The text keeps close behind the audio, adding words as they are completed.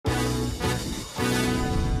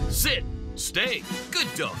sit, stay, good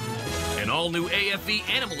dog. An all-new AFV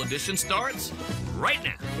Animal Edition starts right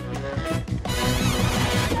now.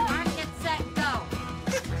 Mark, get set, go.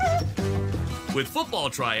 With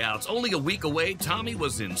football tryouts only a week away, Tommy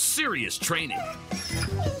was in serious training.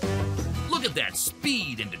 Look at that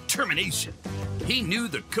speed and determination. He knew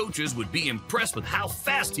the coaches would be impressed with how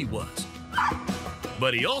fast he was.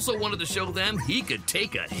 But he also wanted to show them he could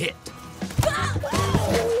take a hit.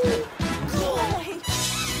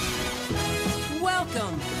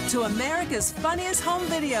 Welcome to America's Funniest Home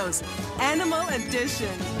Videos, Animal Edition.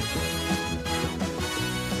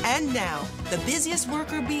 And now, the busiest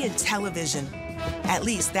worker bee in television. At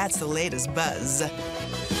least that's the latest buzz.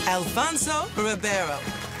 Alfonso Ribeiro.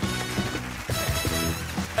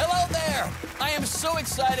 Hello there! I am so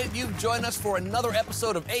excited you've joined us for another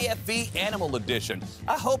episode of AFV Animal Edition.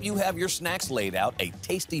 I hope you have your snacks laid out, a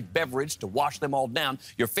tasty beverage to wash them all down,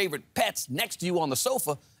 your favorite pets next to you on the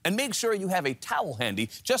sofa, and make sure you have a towel handy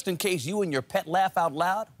just in case you and your pet laugh out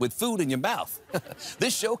loud with food in your mouth.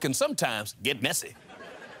 This show can sometimes get messy.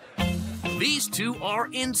 These two are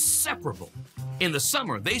inseparable. In the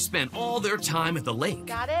summer, they spend all their time at the lake.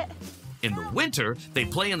 Got it? In the winter, they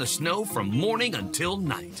play in the snow from morning until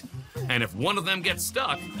night. And if one of them gets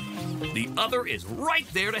stuck, the other is right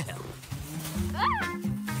there to help. Ah!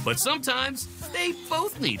 But sometimes, they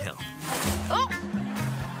both need help. Oh!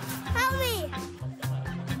 Help me!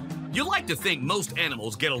 You like to think most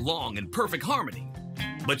animals get along in perfect harmony.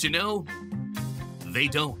 But you know, they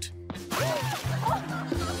don't.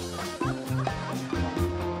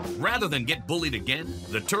 Rather than get bullied again,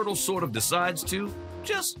 the turtle sort of decides to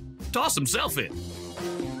just toss himself in.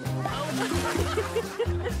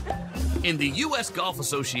 In the U.S. Golf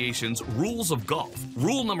Association's Rules of Golf,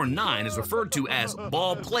 rule number 9 is referred to as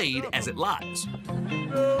ball played as it lies.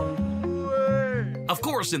 Of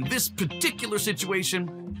course, in this particular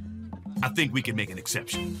situation, I think we can make an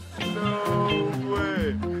exception.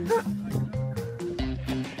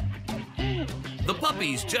 The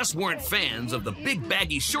puppies just weren't fans of the big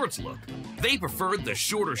baggy shorts look. They preferred the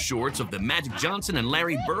shorter shorts of the Magic Johnson and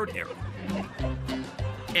Larry Bird era.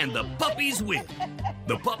 And the puppies win.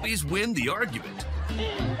 The puppies win the argument.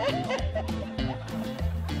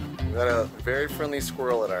 We've got a very friendly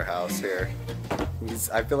squirrel at our house here.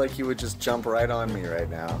 I feel like he would just jump right on me right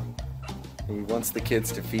now. He wants the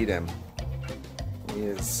kids to feed him. He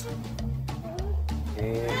is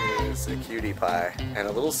a cutie pie, and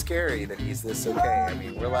a little scary that he's this okay. I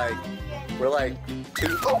mean, we're like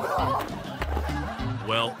two.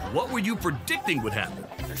 Well, what were you predicting would happen?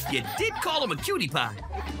 You did call him a cutie pie.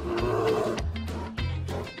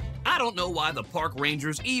 I don't know why the park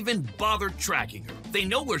rangers even bothered tracking her. They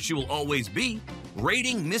know where she will always be,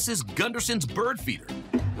 raiding Mrs. Gunderson's bird feeder.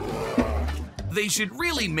 They should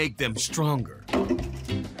really make them stronger.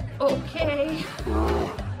 Okay.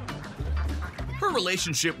 Her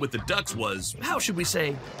relationship with the ducks was, how should we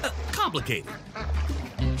say, complicated.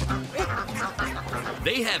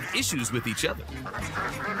 They have issues with each other.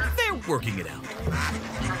 They're working it out.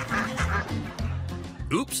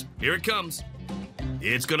 Oops, here it comes.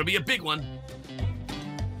 It's gonna be a big one.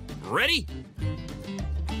 Ready?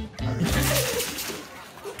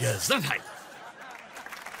 Gesundheit.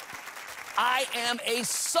 I am a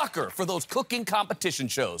sucker for those cooking competition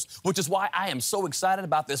shows, which is why I am so excited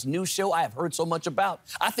about this new show I have heard so much about.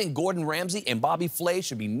 I think Gordon Ramsay and Bobby Flay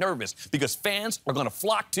should be nervous because fans are gonna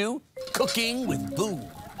flock to Cooking with Boone.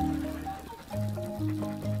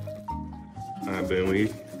 All right, Boone, will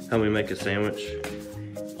you help me make a sandwich?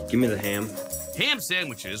 Give me the ham. Ham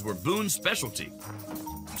sandwiches were Boone's specialty.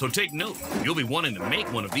 So take note, you'll be wanting to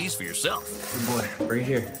make one of these for yourself. Good boy, right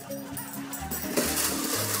here.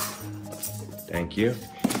 Thank you.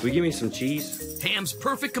 Will you give me some cheese? Ham's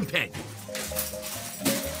perfect companion.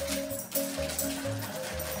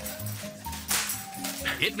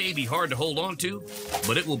 It may be hard to hold on to,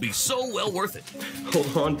 but it will be so well worth it.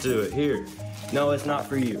 Hold on to it. Here. No, it's not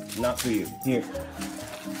for you. Not for you. Here.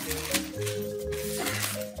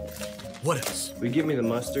 What else? Will you give me the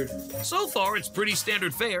mustard? So far, it's pretty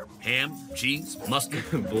standard fare. Ham, cheese, mustard.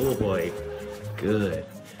 Boy. Good.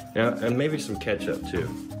 Now, and maybe some ketchup, too.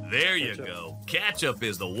 There you go. Ketchup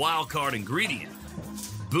is the wild card ingredient.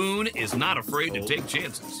 Boone is not afraid to take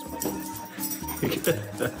chances.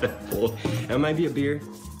 And maybe a beer?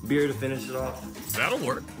 Beer to finish it off? That'll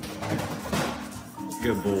work.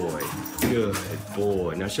 Good boy. Good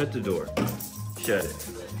boy. Now shut the door. Shut it.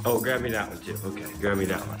 Oh, grab me that one, too. Okay, grab me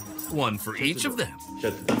that one. One for each of them.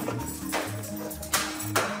 Shut the door.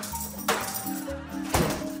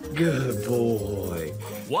 Good boy.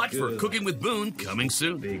 Watch for Cooking with Boone coming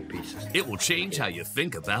soon. Big pieces. It will change how you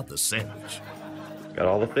think about the sandwich. Got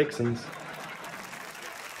all the fixings.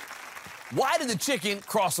 Why did the chicken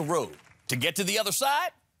cross the road? To get to the other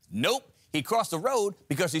side? Nope. He crossed the road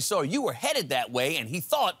because he saw you were headed that way and he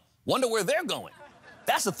thought, wonder where they're going.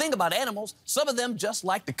 That's the thing about animals. Some of them just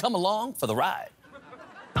like to come along for the ride.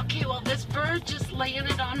 Okay, well, this bird just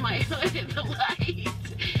landed on my hood at the light.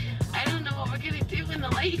 I don't know what we're gonna do when the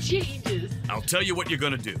light changes. I'll tell you what you're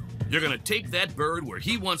gonna do. You're gonna take that bird where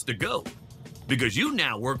he wants to go. Because you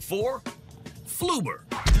now work for Fluber.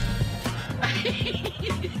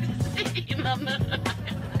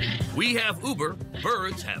 We have Uber,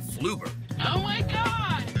 birds have Fluber. Oh my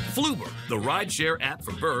God! Fluber, the rideshare app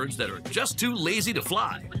for birds that are just too lazy to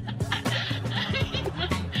fly.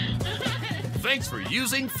 Thanks for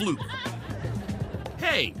using Fluber.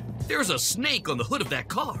 Hey, there's a snake on the hood of that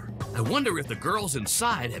car. I wonder if the girls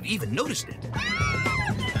inside have even noticed it.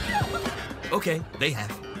 Okay, they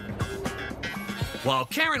have. While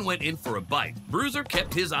Karen went in for a bite, Bruiser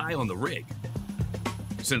kept his eye on the rig.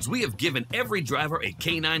 Since we have given every driver a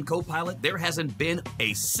K9 co-pilot, there hasn't been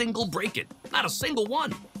a single break-in. Not a single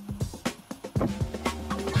one.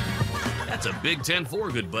 That's a Big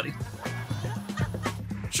 10-4, good buddy.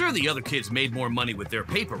 Sure, the other kids made more money with their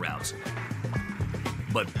paper routes,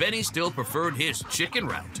 but Benny still preferred his chicken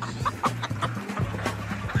route.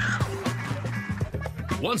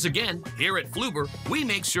 Once again, here at Fluber, we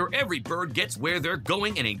make sure every bird gets where they're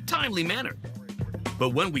going in a timely manner. But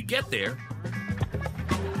when we get there,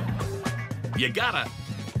 you gotta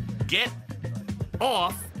get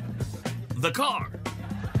off the car.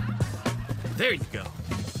 There you go.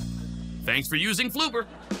 Thanks for using Fluber.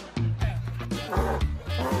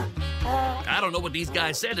 I don't know what these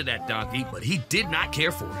guys said to that donkey, but he did not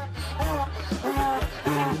care for it.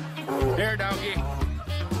 Here, donkey.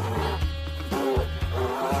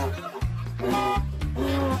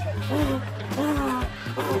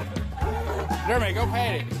 Jeremy, go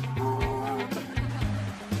pet it.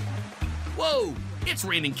 Whoa, it's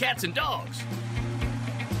raining cats and dogs.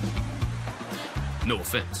 No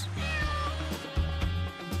offense.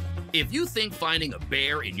 If you think finding a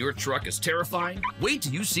bear in your truck is terrifying, wait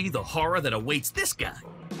till you see the horror that awaits this guy.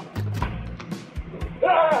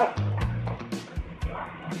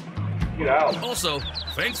 Get out. Also,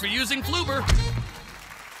 thanks for using Fluber.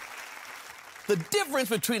 The difference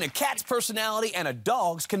between a cat's personality and a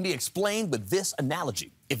dog's can be explained with this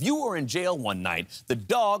analogy. If you were in jail one night, the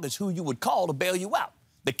dog is who you would call to bail you out.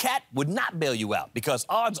 The cat would not bail you out because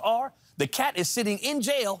odds are the cat is sitting in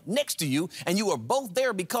jail next to you and you are both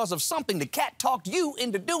there because of something the cat talked you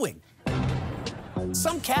into doing.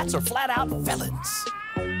 Some cats are flat out felons.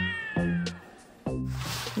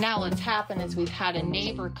 Now what's happened is we've had a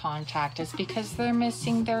neighbor contact us because they're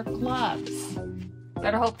missing their gloves.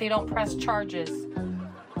 Better hope they don't press charges.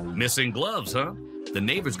 Missing gloves, huh? The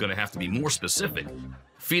neighbor's gonna have to be more specific.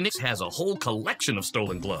 Phoenix has a whole collection of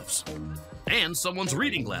stolen gloves. And someone's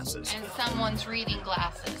reading glasses. And someone's reading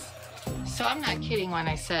glasses. So I'm not kidding when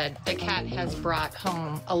I said the cat has brought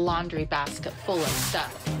home a laundry basket full of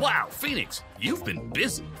stuff. Wow, Phoenix, you've been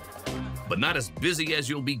busy. But not as busy as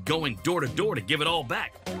you'll be going door to door to give it all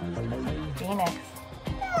back. Phoenix.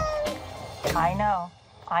 I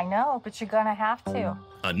know, but you're gonna have to.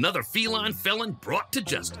 Another feline felon brought to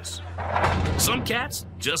justice. Some cats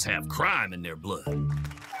just have crime in their blood.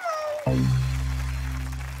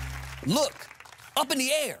 Look, up in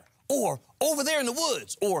the air, or over there in the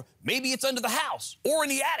woods, or maybe it's under the house, or in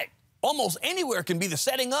the attic. Almost anywhere can be the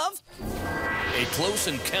setting of a close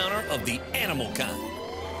encounter of the animal kind.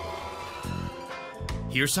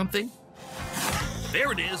 Hear something?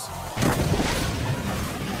 There it is.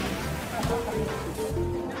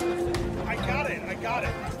 I got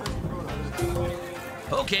it.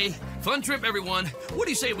 Okay, fun trip, everyone. What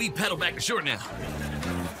do you say we pedal back to shore now?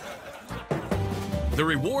 The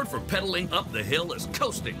reward for pedaling up the hill is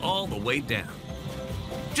coasting all the way down.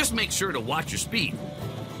 Just make sure to watch your speed.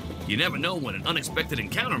 You never know when an unexpected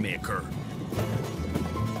encounter may occur.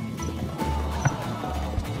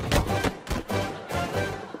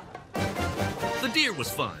 The deer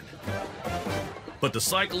was fine, but the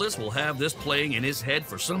cyclist will have this playing in his head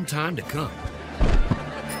for some time to come.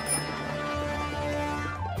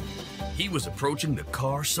 He was approaching the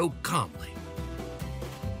car so calmly.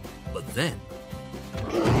 But then,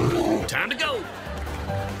 time to go.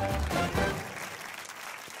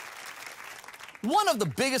 One of the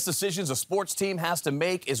biggest decisions a sports team has to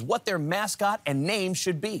make is what their mascot and name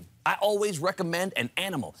should be. I always recommend an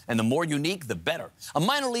animal, and the more unique, the better. A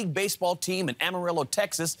minor league baseball team in Amarillo,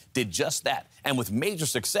 Texas did just that, and with major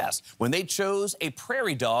success when they chose a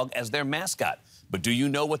prairie dog as their mascot. But do you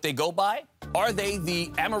know what they go by? Are they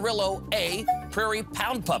the Amarillo A, Prairie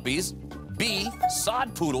Pound Puppies, B,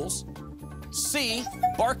 sod poodles, C,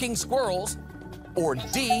 barking squirrels, or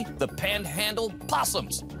D, the panhandle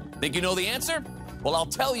possums? Think you know the answer? Well, I'll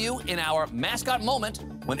tell you in our mascot moment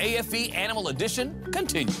when AFV Animal Edition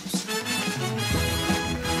continues.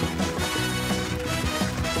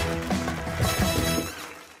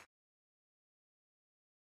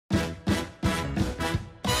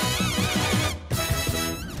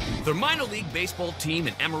 The minor league baseball team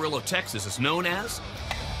in Amarillo, Texas is known as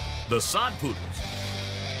the Sod Poodles.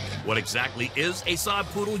 What exactly is a sod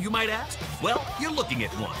poodle, you might ask? Well, you're looking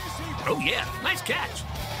at one. Oh yeah, nice catch.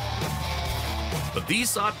 But these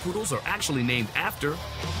sod poodles are actually named after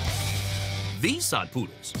these sod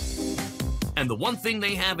poodles. And the one thing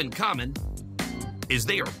they have in common is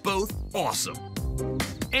they are both awesome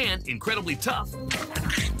and incredibly tough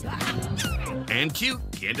and cute,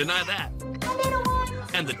 can't deny that.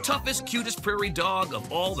 And the toughest, cutest prairie dog of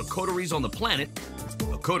all the coteries on the planet,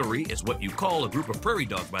 a coterie is what you call a group of prairie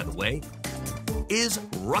dogs, by the way, is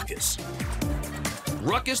Ruckus.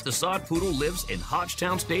 Ruckus, the sod poodle, lives in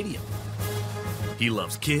Hodgetown Stadium. He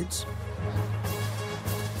loves kids,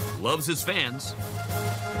 loves his fans,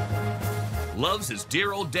 loves his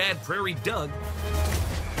dear old dad, Prairie Doug,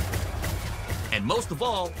 and most of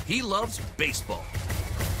all, he loves baseball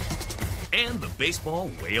and the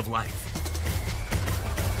baseball way of life.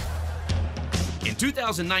 In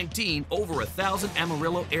 2019, over 1,000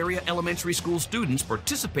 Amarillo area elementary school students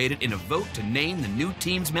participated in a vote to name the new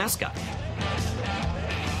team's mascot.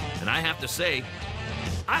 And I have to say,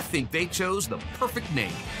 I think they chose the perfect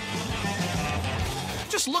name.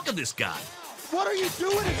 Just look at this guy. What are you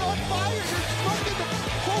doing? It's on fire. You're smoking the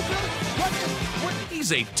whole building.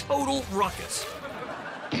 He's a total ruckus.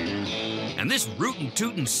 And this rootin'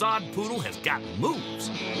 tootin' sod poodle has got moves.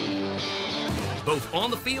 Both on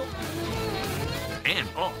the field and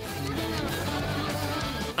off.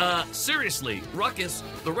 Seriously, Ruckus,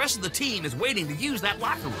 the rest of the team is waiting to use that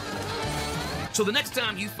locker room. So the next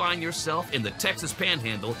time you find yourself in the Texas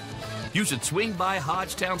Panhandle, you should swing by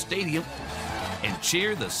Hodgetown Stadium and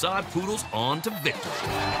cheer the sod poodles on to victory.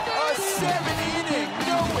 A 7-inning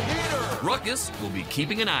no-hitter. Ruckus will be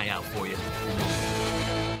keeping an eye out for you.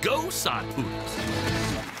 Go sod poodles.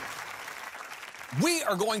 We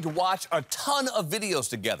are going to watch a ton of videos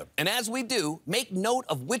together. And as we do, make note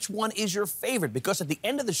of which one is your favorite, because at the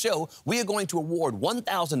end of the show, we are going to award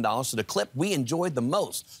 $1,000 to the clip we enjoyed the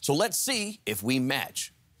most. So let's see if we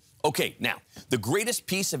match. Okay, now, the greatest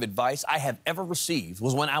piece of advice I have ever received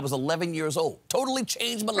was when I was 11 years old. Totally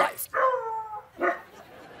changed my life.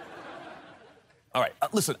 All right,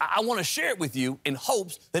 listen, I want to share it with you in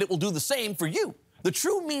hopes that it will do the same for you. The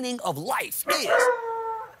true meaning of life is...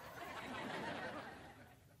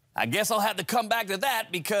 I guess I'll have to come back to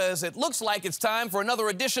that because it looks like it's time for another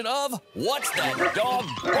edition of What's That Dog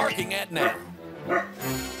Barking At Now?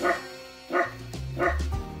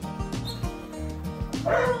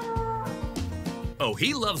 Oh,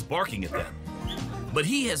 he loves barking at them. But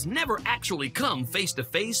he has never actually come face to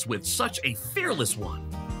face with such a fearless one.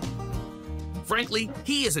 Frankly,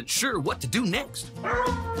 he isn't sure what to do next.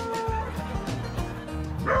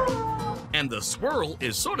 And the squirrel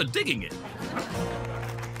is sort of digging it.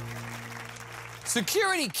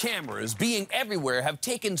 Security cameras being everywhere have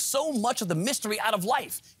taken so much of the mystery out of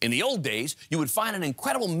life. In the old days, you would find an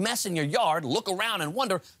incredible mess in your yard, look around and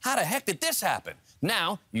wonder, how the heck did this happen?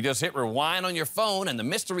 Now, you just hit rewind on your phone and the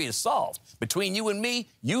mystery is solved. Between you and me,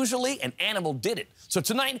 usually an animal did it. So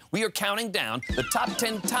tonight, we are counting down the top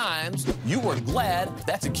 10 times you were glad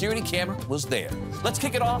that security camera was there. Let's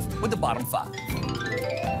kick it off with the bottom 5.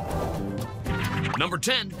 Number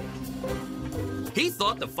 10. He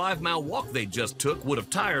thought the 5-mile walk they just took would have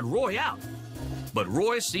tired Roy out. But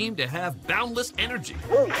Roy seemed to have boundless energy.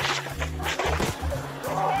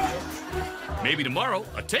 Maybe tomorrow,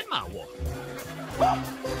 a 10-mile walk.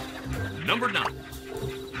 Number 9.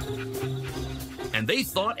 And they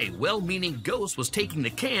thought a well-meaning ghost was taking the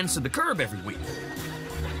cans to the curb every week.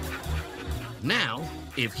 Now,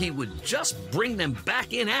 if he would just bring them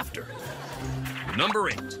back in after. Number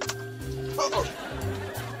 8.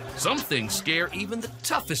 Some things scare even the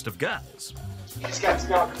toughest of guys.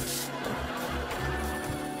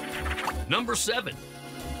 Number 7.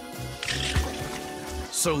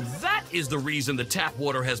 So that is the reason the tap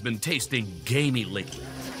water has been tasting gamey lately.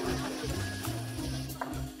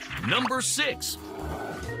 Number 6.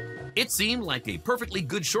 It seemed like a perfectly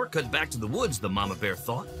good shortcut back to the woods, the mama bear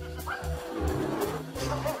thought.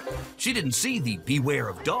 She didn't see the beware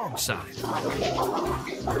of dog sign.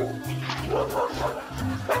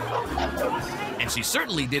 And she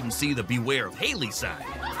certainly didn't see the beware of Haley sign.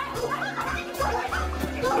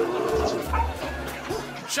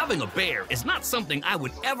 Shoving a bear is not something I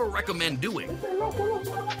would ever recommend doing.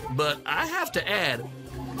 But I have to add,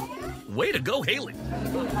 way to go, Haley.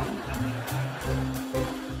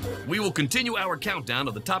 We will continue our countdown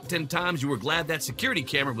of the top 10 times you were glad that security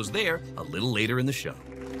camera was there a little later in the show.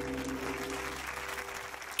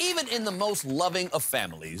 Even in the most loving of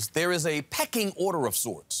families, there is a pecking order of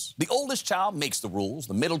sorts. The oldest child makes the rules,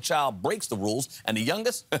 the middle child breaks the rules, and the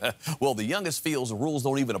youngest, well, the youngest feels the rules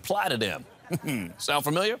don't even apply to them. Sound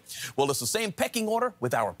familiar? Well, it's the same pecking order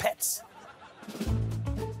with our pets.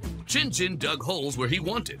 Chin Chin dug holes where he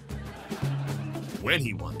wanted, when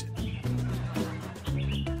he wanted.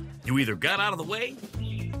 You either got out of the way,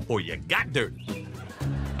 or you got dirty.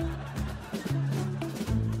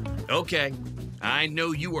 Okay, I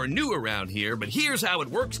know you are new around here, but here's how it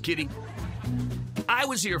works, kitty. I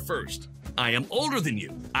was here first. I am older than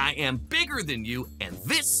you. I am bigger than you, and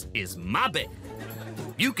this is my bed.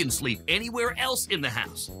 You can sleep anywhere else in the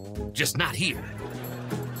house, just not here.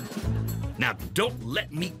 Now, don't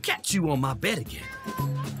let me catch you on my bed again.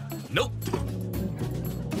 Nope.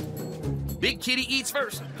 Big kitty eats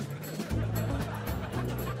first.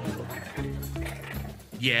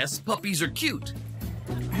 Yes, puppies are cute.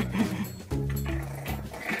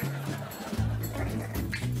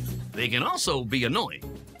 They can also be annoying.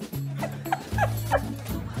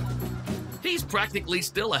 He's practically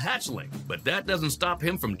still a hatchling, but that doesn't stop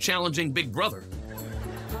him from challenging Big Brother.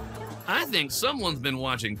 I think someone's been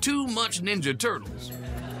watching too much Ninja Turtles.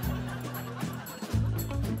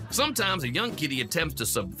 Sometimes a young kitty attempts to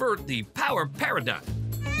subvert the power paradigm.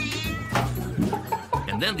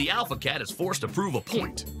 And then the alpha cat is forced to prove a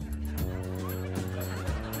point.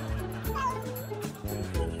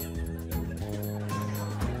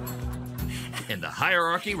 And the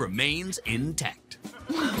hierarchy remains intact.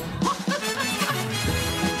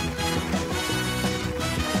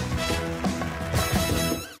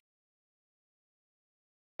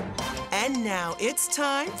 And now it's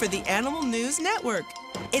time for the Animal News Network.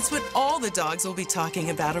 It's what all the dogs will be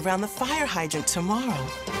talking about around the fire hydrant tomorrow.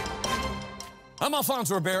 I'm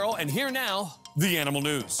Alfonso Ribeiro, and here now, the animal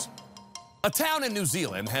news. A town in New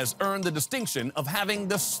Zealand has earned the distinction of having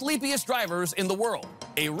the sleepiest drivers in the world.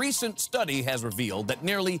 A recent study has revealed that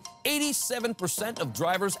nearly 87% of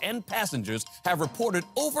drivers and passengers have reported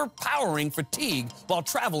overpowering fatigue while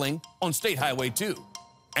traveling on State Highway 2.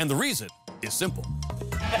 And the reason is simple.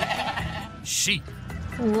 Sheep.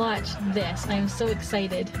 Watch this. I'm so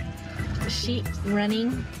excited. Sheep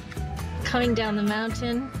running, coming down the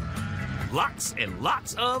mountain. Lots and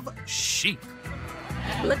lots of sheep.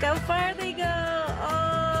 Look how far they go,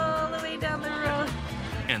 all the way down the road.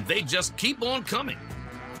 And they just keep on coming.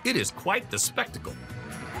 It is quite the spectacle.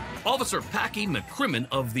 Officer Packy McCrimmon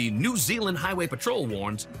of the New Zealand Highway Patrol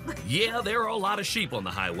warns, yeah, there are a lot of sheep on the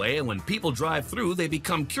highway, and when people drive through, they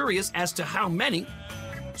become curious as to how many,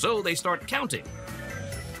 so they start counting.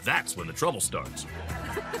 That's when the trouble starts.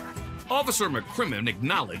 Officer McCrimmon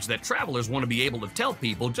acknowledged that travelers want to be able to tell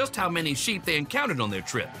people just how many sheep they encountered on their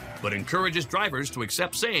trip, but encourages drivers to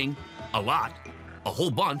accept saying a lot, a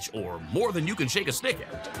whole bunch, or more than you can shake a stick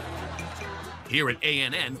at. Here at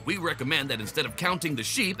ANN, we recommend that instead of counting the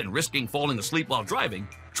sheep and risking falling asleep while driving,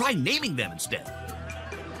 try naming them instead.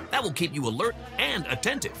 That will keep you alert and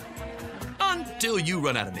attentive. Until you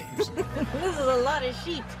run out of names. This is a lot of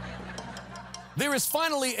sheep. There is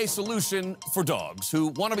finally a solution for dogs who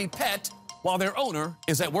want to be pet while their owner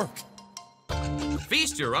is at work.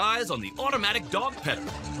 Feast your eyes on the automatic dog petter.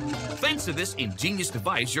 Thanks to this ingenious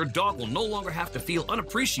device, your dog will no longer have to feel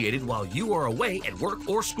unappreciated while you are away at work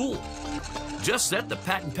or school. Just set the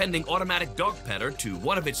patent-pending automatic dog petter to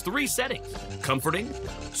one of its 3 settings: comforting,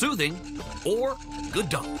 soothing, or good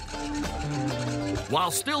dog.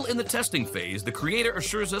 While still in the testing phase, the creator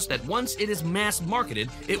assures us that once it is mass marketed,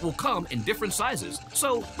 it will come in different sizes,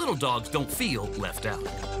 so little dogs don't feel left out.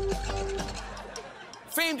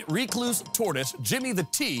 Famed recluse tortoise Jimmy the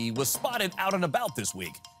T was spotted out and about this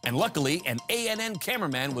week, and luckily an ANN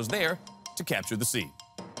cameraman was there to capture the scene.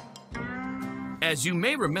 As you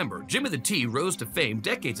may remember, Jimmy the T rose to fame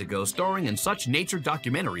decades ago, starring in such nature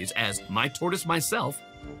documentaries as My Tortoise Myself,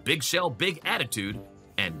 Big Shell, Big Attitude,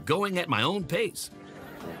 and Going at My Own Pace.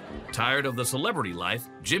 Tired of the celebrity life,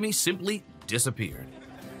 Jimmy simply disappeared.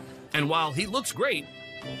 And while he looks great,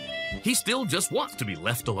 he still just wants to be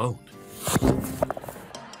left alone.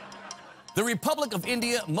 The Republic of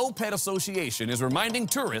India Moped Association is reminding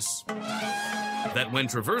tourists that when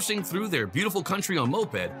traversing through their beautiful country on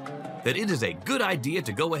moped, that it is a good idea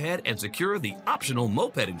to go ahead and secure the optional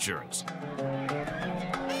moped insurance.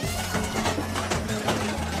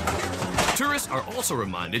 Tourists are also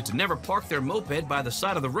reminded to never park their moped by the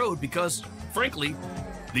side of the road because, frankly,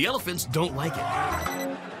 The elephants don't like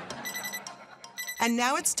it. And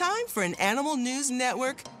now it's time for an Animal News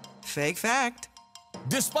Network fake fact.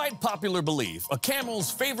 Despite popular belief, a camel's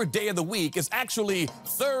favorite day of the week is actually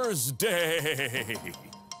Thursday.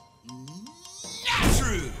 Not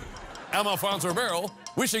true. I'm Alfonso Ribeiro,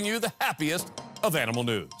 wishing you the happiest of animal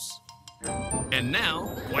news. And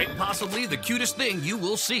now, quite possibly the cutest thing you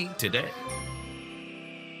will see today.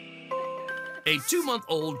 A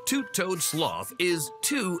 2-month-old two-toed sloth is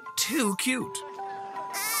too cute.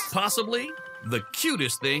 Possibly the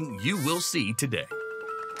cutest thing you will see today.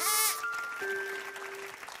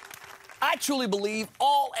 I truly believe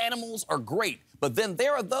all animals are great, but then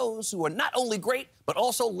there are those who are not only great, but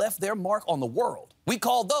also left their mark on the world. We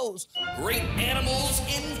call those great animals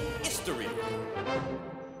in history.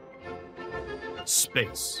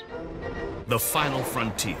 Space, the final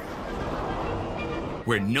frontier,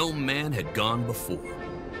 where no man had gone before.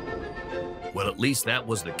 Well, at least that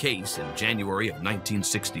was the case in January of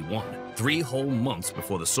 1961, 3 whole months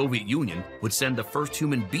before the Soviet Union would send the first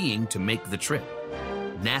human being to make the trip.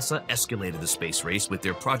 NASA escalated the space race with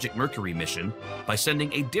their Project Mercury mission by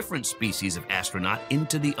sending a different species of astronaut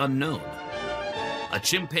into the unknown, a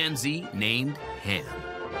chimpanzee named Ham.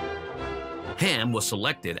 Ham was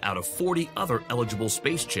selected out of 40 other eligible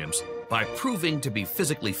space chimps by proving to be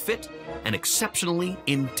physically fit and exceptionally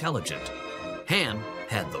intelligent. Ham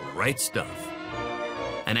had the right stuff.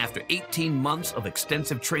 And after 18 months of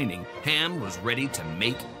extensive training, Ham was ready to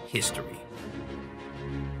make history.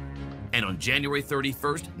 And on January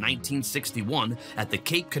 31st, 1961, at the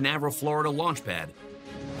Cape Canaveral, Florida launch pad,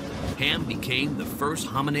 Ham became the first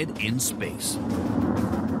hominid in space.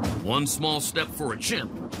 One small step for a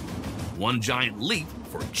chimp, one giant leap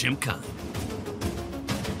for chimp kind.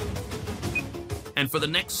 And for the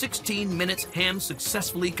next 16 minutes, Ham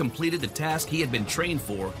successfully completed the task he had been trained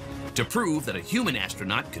for to prove that a human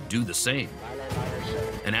astronaut could do the same.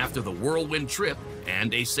 And after the whirlwind trip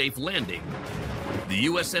and a safe landing, the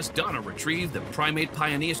USS Donna retrieved the Primate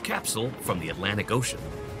Pioneer's capsule from the Atlantic Ocean.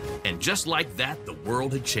 And just like that, the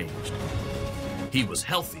world had changed. He was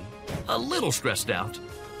healthy, a little stressed out,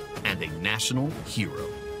 and a national hero.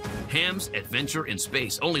 Ham's adventure in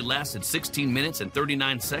space only lasted 16 minutes and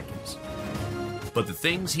 39 seconds. But the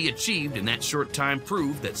things he achieved in that short time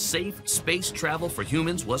proved that safe space travel for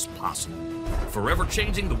humans was possible, forever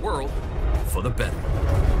changing the world for the better.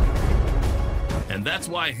 And that's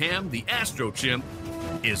why Ham, the astro chimp,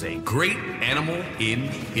 is a great animal in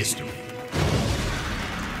history.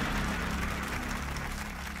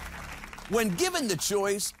 When given the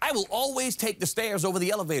choice, I will always take the stairs over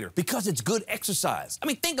the elevator because it's good exercise. I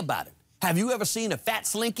mean, think about it. Have you ever seen a fat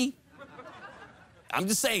slinky? I'm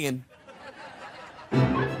just saying.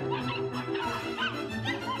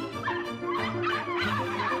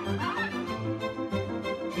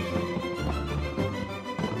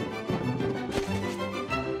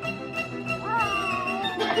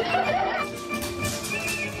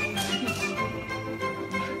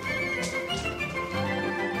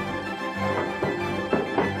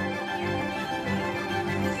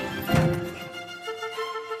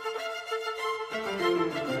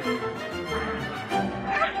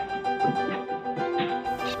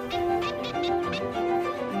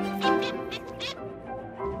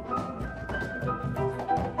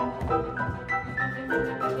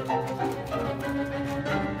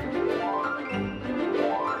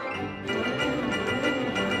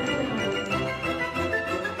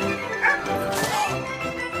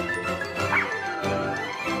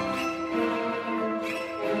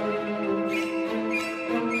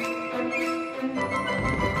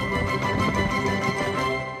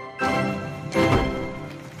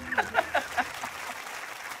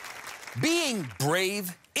 Being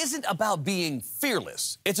brave isn't about being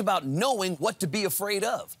fearless. It's about knowing what to be afraid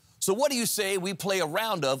of. So what do you say we play a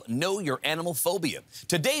round of Know Your Animal Phobia?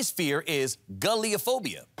 Today's fear is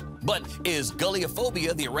gulliphobia. But is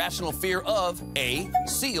gulliphobia the irrational fear of A,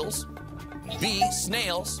 seals, B,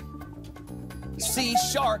 snails, C,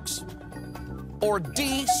 sharks, or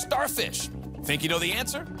D, starfish? Think you know the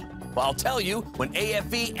answer? Well, I'll tell you when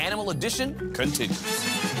AFV Animal Edition continues.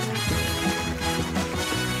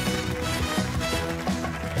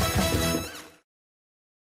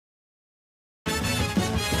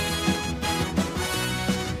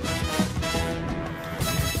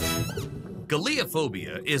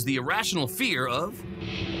 Gulliphobia is the irrational fear of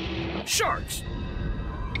sharks.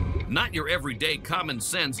 Not your everyday common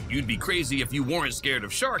sense, you'd be crazy if you weren't scared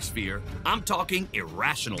of sharks fear. I'm talking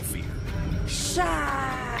irrational fear.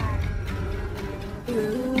 Shark!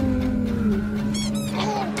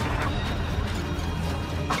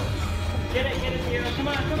 Get it, Sierra. Come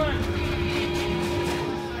on, come on.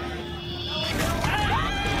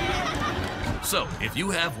 So, if you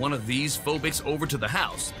have one of these phobics over to the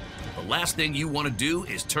house, the last thing you want to do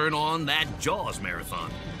is turn on that Jaws marathon.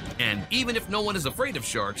 And even if no one is afraid of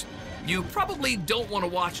sharks, you probably don't want to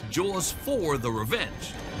watch Jaws 4: The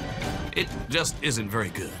Revenge. It just isn't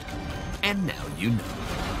very good. And now you know.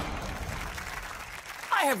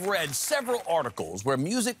 I have read several articles where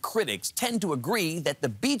music critics tend to agree that the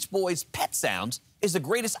Beach Boys' Pet Sounds is the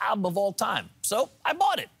greatest album of all time. So I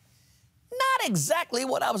bought it. Not exactly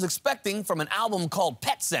what I was expecting from an album called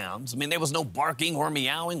Pet Sounds. I mean, there was no barking or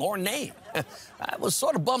meowing or neighing. I was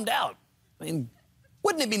sort of bummed out. I mean,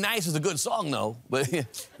 wouldn't it be nice as a good song, though? But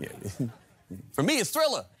for me, it's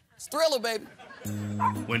Thriller. It's Thriller, baby.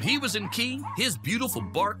 When he was in key, his beautiful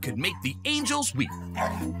bark could make the angels weep.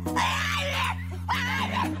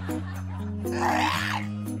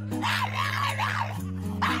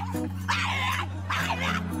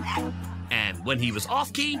 And when he was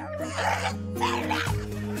off key,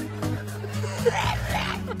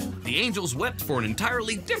 the angels wept for an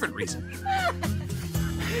entirely different reason.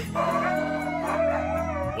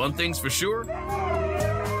 One thing's for sure,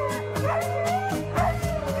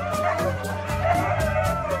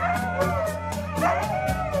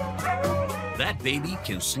 that baby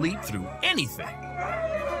can sleep through anything.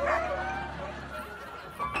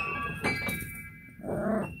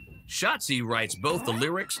 Shotzi writes both the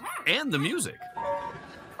lyrics and the music.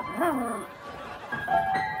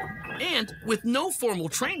 And with no formal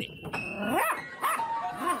training.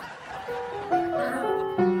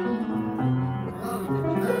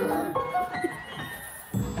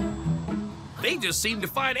 They just seem to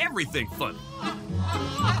find everything funny.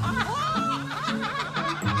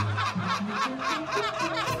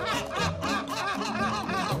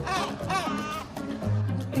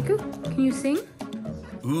 Echo, can you sing?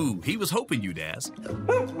 Ooh, he was hoping you'd ask.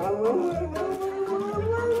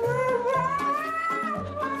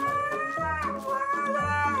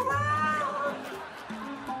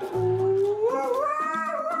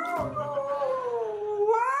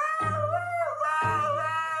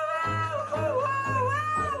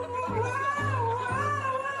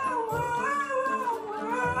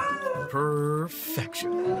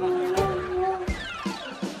 Perfection.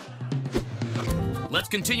 Let's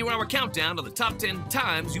continue our countdown to the top 10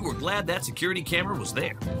 times you were glad that security camera was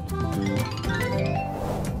there.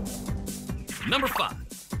 Number 5.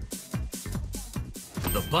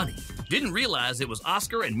 The bunny didn't realize it was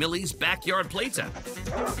Oscar and Millie's backyard playtime.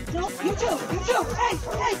 No, you too, hey,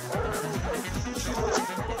 hey!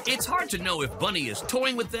 It's hard to know if Bunny is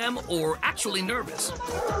toying with them or actually nervous.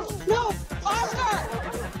 No, Oscar!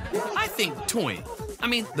 I think toying. I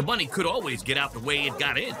mean, the bunny could always get out the way it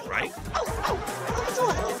got in, right?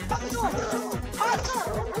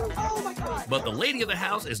 Oh my God! But the lady of the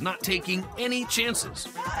house is not taking any chances.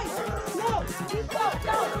 No! Stop!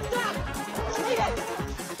 Leave it!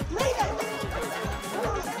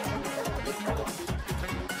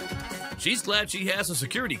 She's glad she has a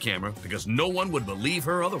security camera because no one would believe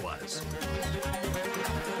her otherwise.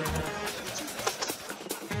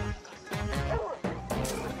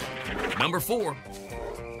 Number 4.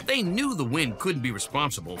 They knew the wind couldn't be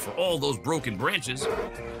responsible for all those broken branches.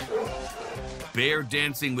 Bear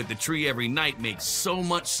dancing with the tree every night makes so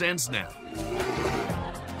much sense now.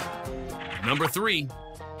 Number 3.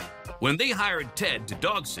 When they hired Ted to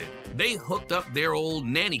dog sit, they hooked up their old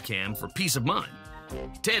nanny cam for peace of mind.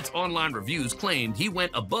 Ted's online reviews claimed he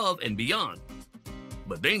went above and beyond,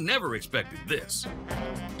 but they never expected this.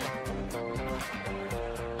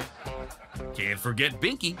 Can't forget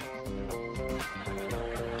Binky.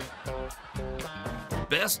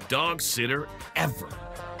 Best dog sitter ever.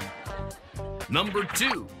 Number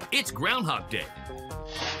 2, it's Groundhog Day.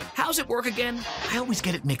 How's it work again? I always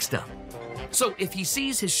get it mixed up. So if he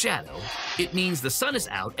sees his shadow, it means the sun is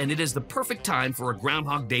out and it is the perfect time for a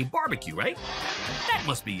Groundhog Day barbecue, right? That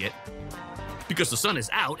must be it. Because the sun is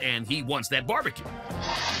out and he wants that barbecue.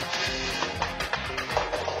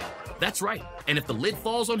 That's right. And if the lid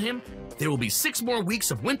falls on him, there will be 6 more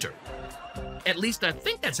weeks of winter. At least I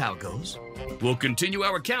think that's how it goes. We'll continue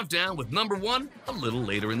our countdown with number 1 a little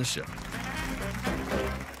later in the show.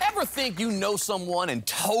 Ever think you know someone and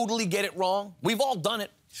totally get it wrong? We've all done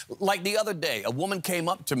it. Like the other day, a woman came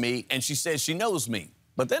up to me and she says she knows me.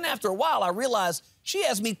 But then after a while, I realized she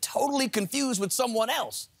has me totally confused with someone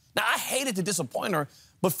else. Now, I hated to disappoint her,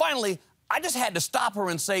 but finally, I just had to stop her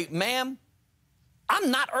and say, ma'am,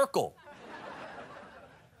 I'm not Urkel.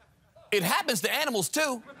 It happens to animals,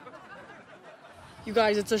 too. You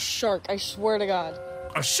guys, it's a shark, I swear to God.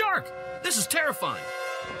 A shark? This is terrifying.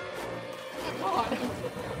 Oh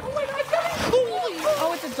my God,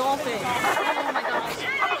 oh, it's a dolphin. Oh my gosh.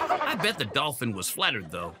 I bet the dolphin was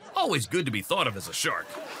flattered, though. Always good to be thought of as a shark.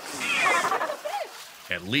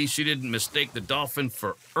 At least she didn't mistake the dolphin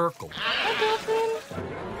for Urkel.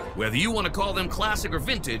 Whether you want to call them classic or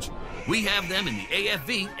vintage, we have them in the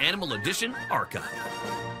AFV Animal Edition archive.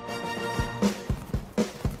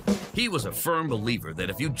 He was a firm believer that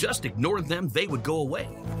if you just ignored them, they would go away.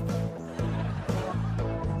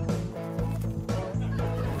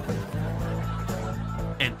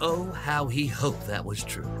 And oh, how he hoped that was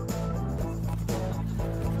true.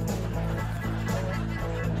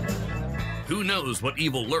 Who knows what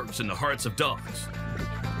evil lurks in the hearts of dogs?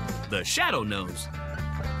 The shadow knows.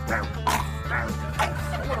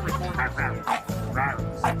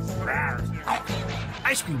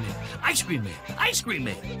 Ice cream man, ice cream man, ice cream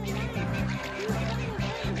man.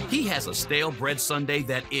 He has a stale bread sundae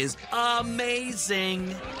that is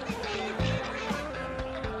amazing.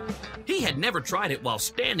 He had never tried it while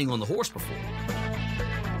standing on the horse before.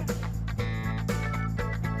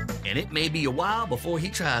 And it may be a while before he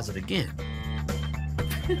tries it again.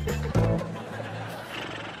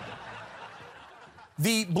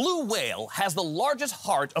 The blue whale has the largest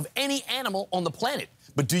heart of any animal on the planet.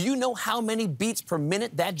 But do you know how many beats per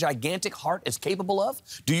minute that gigantic heart is capable of?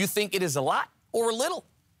 Do you think it is a lot or a little?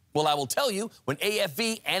 Well, I will tell you when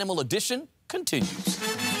AFV Animal Edition continues.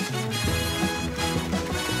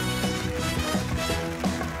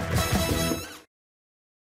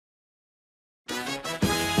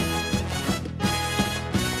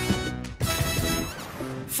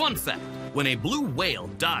 Fun fact, when a blue whale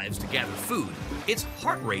dives to gather food, its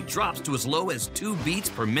heart rate drops to as low as 2 beats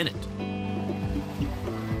per minute.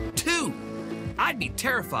 2! I'd be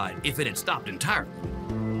terrified if it had stopped entirely.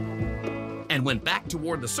 And when back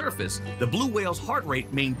toward the surface, the blue whale's heart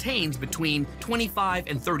rate maintains between 25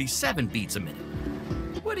 and 37 beats a minute.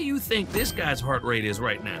 What do you think this guy's heart rate is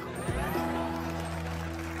right now?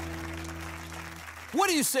 What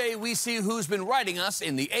do you say we see who's been writing us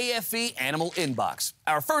in the AFV Animal Inbox?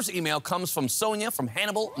 Our first email comes from Sonia from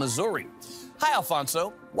Hannibal, Missouri. Hi,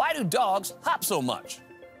 Alfonso. Why do dogs hop so much?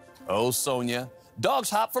 Oh, Sonia, dogs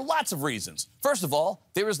hop for lots of reasons. First of all,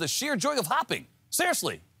 there is the sheer joy of hopping.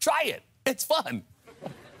 Seriously, try it. It's fun.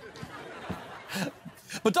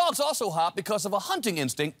 But dogs also hop because of a hunting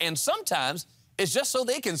instinct, and sometimes it's just so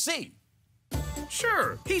they can see.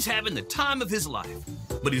 Sure, he's having the time of his life,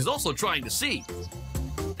 but he's also trying to see.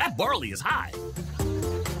 That barley is high.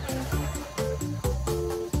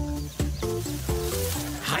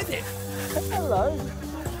 Hi there. Hello.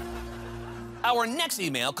 Our next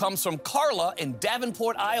email comes from Carla in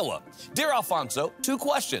Davenport, Iowa. Dear Alfonso, 2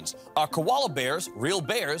 questions. Are koala bears real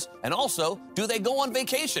bears? And also, do they go on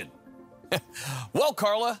vacation? Well,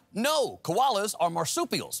 Carla, no. Koalas are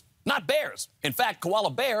marsupials, not bears. In fact, koala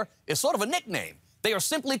bear is sort of a nickname. They are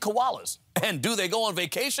simply koalas. And do they go on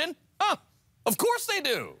vacation? Huh, of course they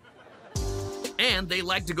do. And they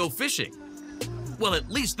like to go fishing. Well, at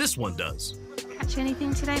least this one does. Catch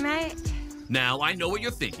anything today, mate? Now, I know what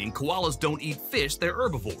you're thinking. Koalas don't eat fish, they're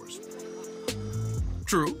herbivores.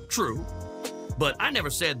 True, true. But I never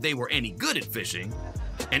said they were any good at fishing.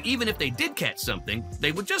 And even if they did catch something,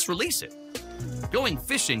 they would just release it. Going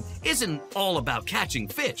fishing isn't all about catching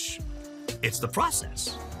fish. It's the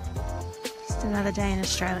process. Just another day in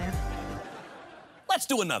Australia. Let's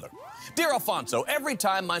do another. Dear Alfonso, every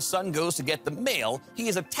time my son goes to get the mail, he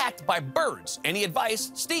is attacked by birds. Any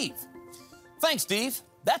advice, Steve? Thanks, Steve.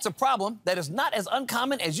 That's a problem that is not as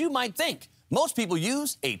uncommon as you might think. Most people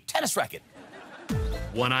use a tennis racket.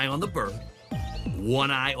 One eye on the bird,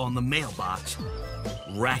 one eye on the mailbox,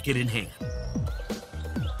 racket in hand.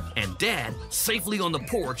 And Dad safely on the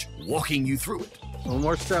porch walking you through it. One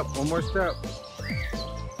more step, one more step.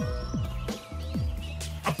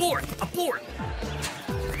 Abort! Abort!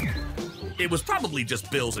 It was probably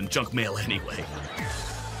just bills and junk mail anyway.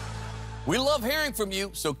 We love hearing from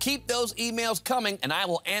you, so keep those emails coming, and I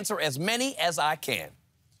will answer as many as I can.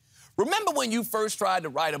 Remember when you first tried to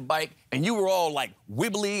ride a bike and you were all like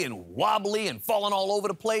wibbly and wobbly and falling all over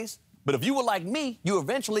the place? But if you were like me, you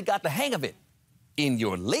eventually got the hang of it in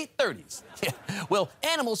your late 30s. Well,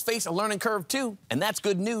 animals face a learning curve too, and that's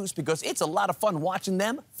good news because it's a lot of fun watching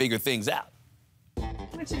them figure things out.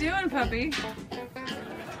 What you doing, puppy?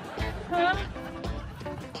 Huh?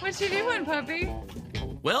 What you doing, puppy?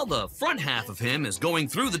 Well, the front half of him is going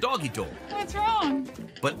through the doggy door. What's wrong?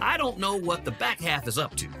 But I don't know what the back half is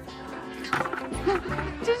up to.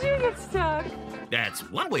 Did you get stuck? That's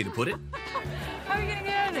one way to put it. How are you gonna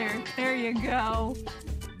get out of there? There you go.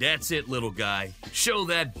 That's it, little guy. Show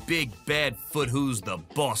that big bad foot who's the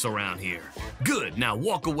boss around here. Good, now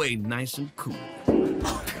walk away nice and cool.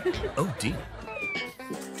 Oh, dear.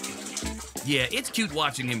 Yeah, it's cute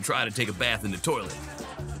watching him try to take a bath in the toilet.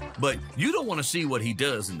 But you don't want to see what he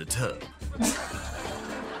does in the tub.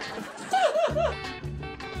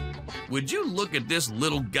 Would you look at this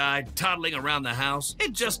little guy toddling around the house?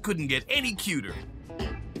 It just couldn't get any cuter.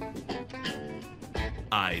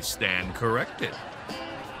 I stand corrected.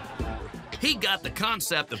 He got the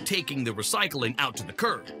concept of taking the recycling out to the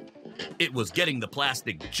curb. It was getting the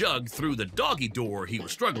plastic jug through the doggy door he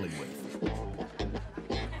was struggling with.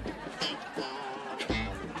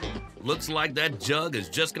 Looks like that jug is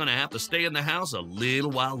just gonna have to stay in the house a little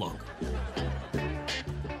while longer.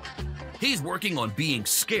 He's working on being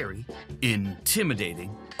scary,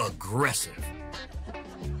 intimidating, aggressive.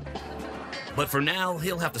 But for now,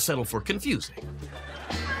 he'll have to settle for confusing.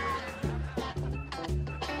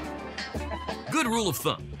 Good rule of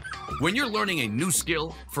thumb. When you're learning a new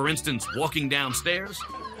skill, for instance, walking downstairs,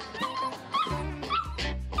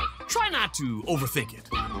 try not to overthink it.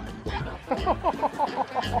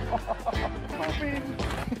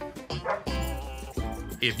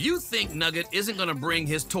 If you think Nugget isn't gonna bring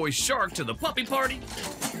his toy shark to the puppy party,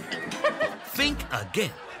 think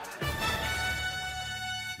again.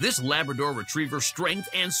 This Labrador Retriever's strength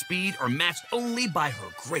and speed are matched only by her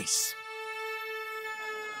grace.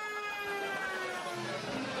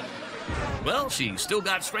 Well, she's still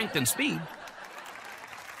got strength and speed.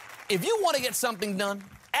 If you want to get something done,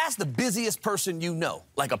 ask the busiest person you know,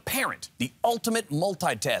 like a parent, the ultimate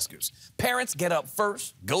multitaskers. Parents get up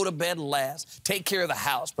first, go to bed last, take care of the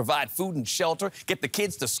house, provide food and shelter, get the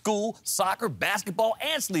kids to school, soccer, basketball,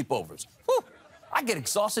 and sleepovers. Whew, I get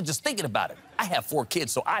exhausted just thinking about it. I have 4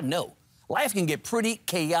 kids, so I know. Life can get pretty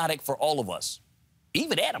chaotic for all of us,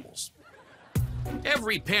 even animals.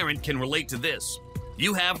 Every parent can relate to this.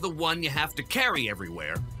 You have the one you have to carry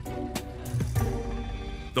everywhere,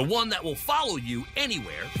 the one that will follow you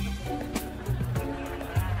anywhere,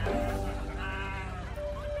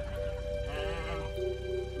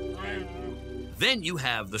 then you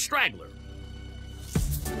have the straggler.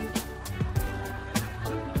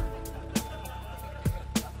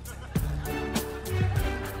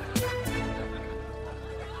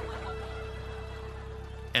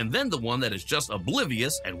 And then the one that is just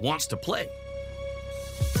oblivious and wants to play.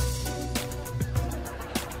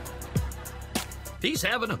 He's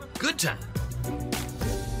having a good time.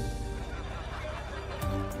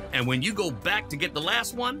 And when you go back to get the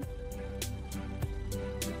last one,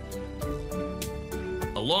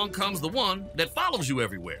 along comes the one that follows you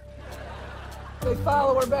everywhere. They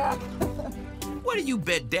follow her back. What do you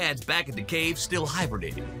bet Dad's back at the cave still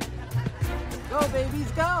hibernating? Go,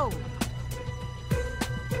 babies, go.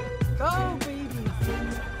 Go, babies.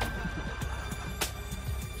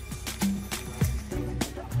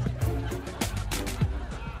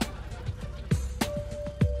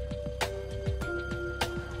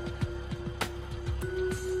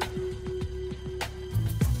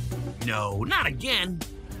 No, not again.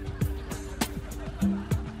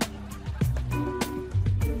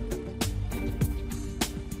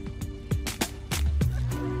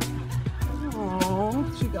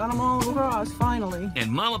 Oh, she got them all across, finally.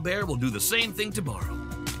 And Mama Bear will do the same thing tomorrow.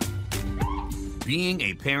 Being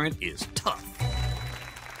a parent is tough.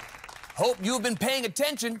 Hope you've been paying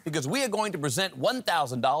attention because we are going to present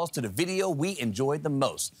 $1,000 to the video we enjoyed the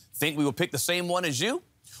most. Think we will pick the same one as you?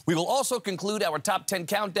 We will also conclude our top 10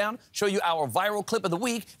 countdown, show you our viral clip of the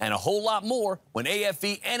week, and a whole lot more when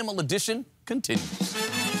AFV Animal Edition continues.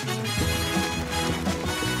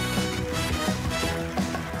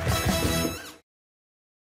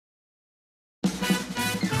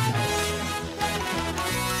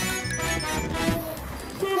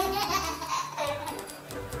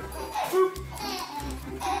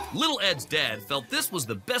 Little Ed's dad felt this was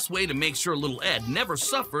the best way to make sure little Ed never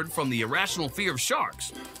suffered from the irrational fear of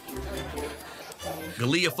sharks.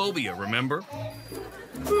 Galeophobia, remember?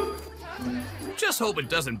 Just hope it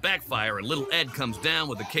doesn't backfire and little Ed comes down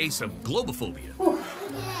with a case of globophobia.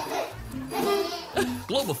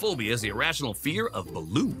 Globophobia is the irrational fear of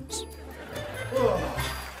balloons.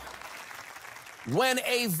 When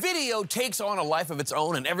a video takes on a life of its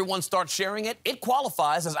own and everyone starts sharing it, it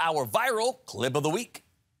qualifies as our viral clip of the week.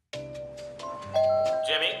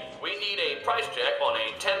 Jimmy, we need a price check on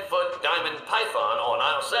a 10-foot diamond python on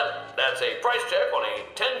aisle 7. That's a price check on a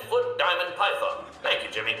 10-foot diamond python. Thank you,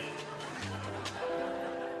 Jimmy.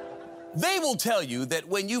 They will tell you that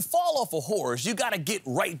when you fall off a horse, you gotta get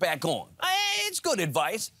right back on. It's good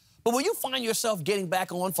advice, but when you find yourself getting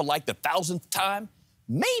back on for like the 1,000th time,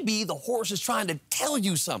 maybe the horse is trying to tell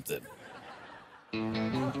you something.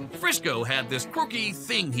 Frisco had this quirky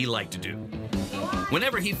thing he liked to do.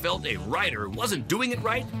 Whenever he felt a rider wasn't doing it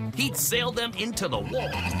right, he'd sail them into the wall.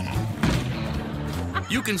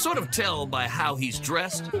 You can sort of tell by how he's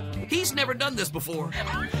dressed. He's never done this before.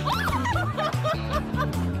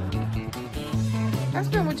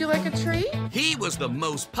 Husband, would you like a treat? He was the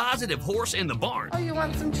most positive horse in the barn. Oh, you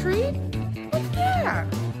want some treat? What's that?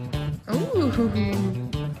 Ooh.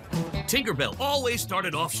 Tinkerbell always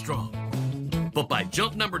started off strong. But by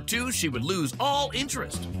jump number 2, she would lose all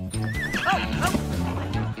interest.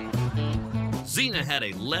 Xena had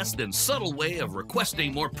a less than subtle way of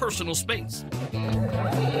requesting more personal space.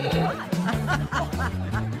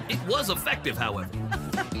 It was effective, however.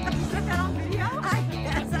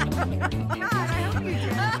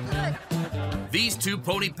 These two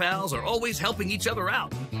pony pals are always helping each other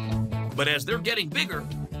out. But as they're getting bigger,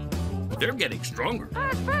 they're getting stronger.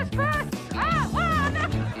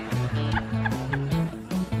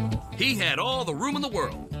 He had all the room in the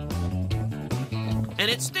world. And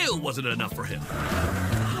it still wasn't enough for him.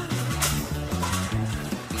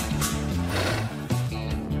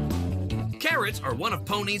 Carrots are one of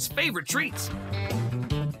Pony's favorite treats.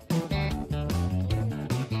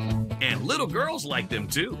 And little girls like them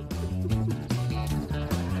too.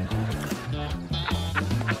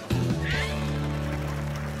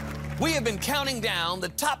 We have been counting down the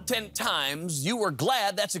top 10 times you were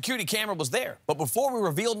glad that security camera was there. But before we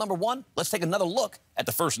reveal number 1, let's take another look at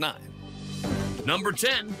the first 9. Number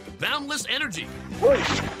 10, boundless energy.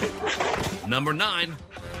 Number 9,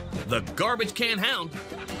 the garbage can hound.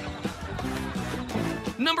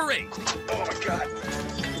 Number 8, Oh my God.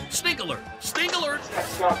 stink alert, stink alert.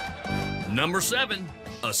 Number 7,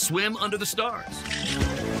 a swim under the stars.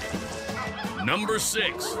 Number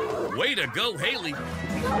 6, way to go, Haley.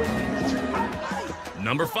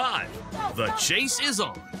 Number 5, the chase is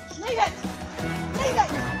on. Leave it! Leave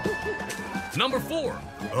it! Number 4,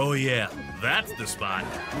 oh yeah, that's the spot.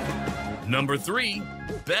 Number 3,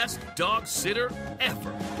 best dog sitter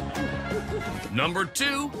ever. Number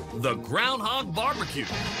 2, the groundhog barbecue.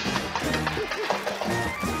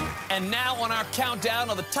 And now on our countdown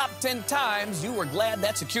of the top 10 times you were glad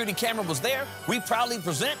that security camera was there, we proudly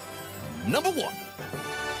present number 1.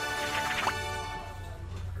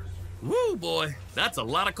 Woo, boy, that's a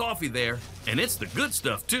lot of coffee there, and it's the good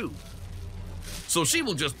stuff, too. So she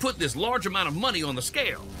will just put this large amount of money on the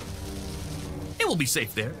scale. It will be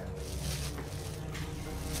safe there.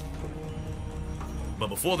 But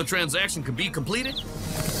before the transaction can be completed,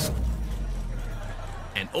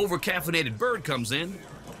 an over-caffeinated bird comes in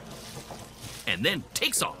and then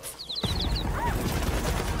takes off.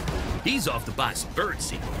 He's off to buy some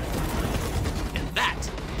birdseed. And that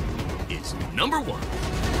is number 1.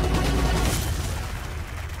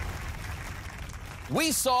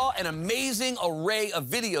 We saw an amazing array of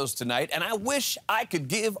videos tonight, and I wish I could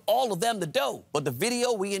give all of them the dough. But the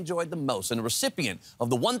video we enjoyed the most and the recipient of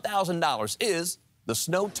the $1,000 is the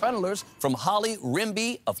Snow Tunnelers from Holly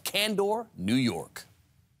Rimby of Candor, New York.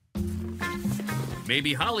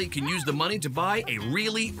 Maybe Holly can use the money to buy a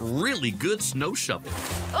really, really good snow shovel.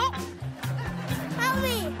 Oh! Help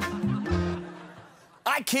me!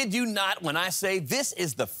 I kid you not when I say this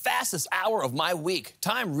is the fastest hour of my week.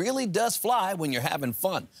 Time really does fly when you're having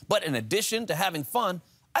fun. But in addition to having fun,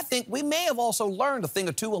 I think we may have also learned a thing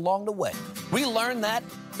or two along the way. We learned that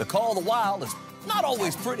the call of the wild is not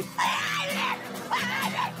always pretty.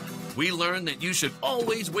 We learned that you should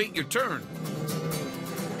always wait your turn.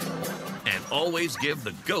 And always give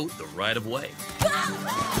the goat the right of way.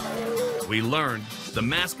 We learned the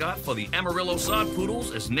mascot for the Amarillo Sod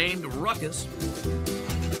Poodles is named Ruckus.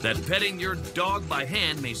 That petting your dog by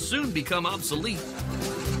hand may soon become obsolete.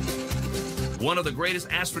 One of the greatest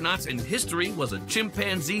astronauts in history was a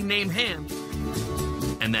chimpanzee named Ham.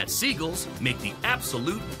 And that seagulls make the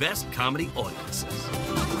absolute best comedy audiences.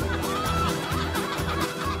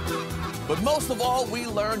 But most of all, we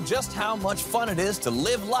learned just how much fun it is to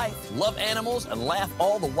live life, love animals, and laugh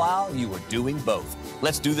all the while you are doing both.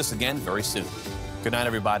 Let's do this again very soon. Good night,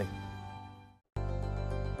 everybody.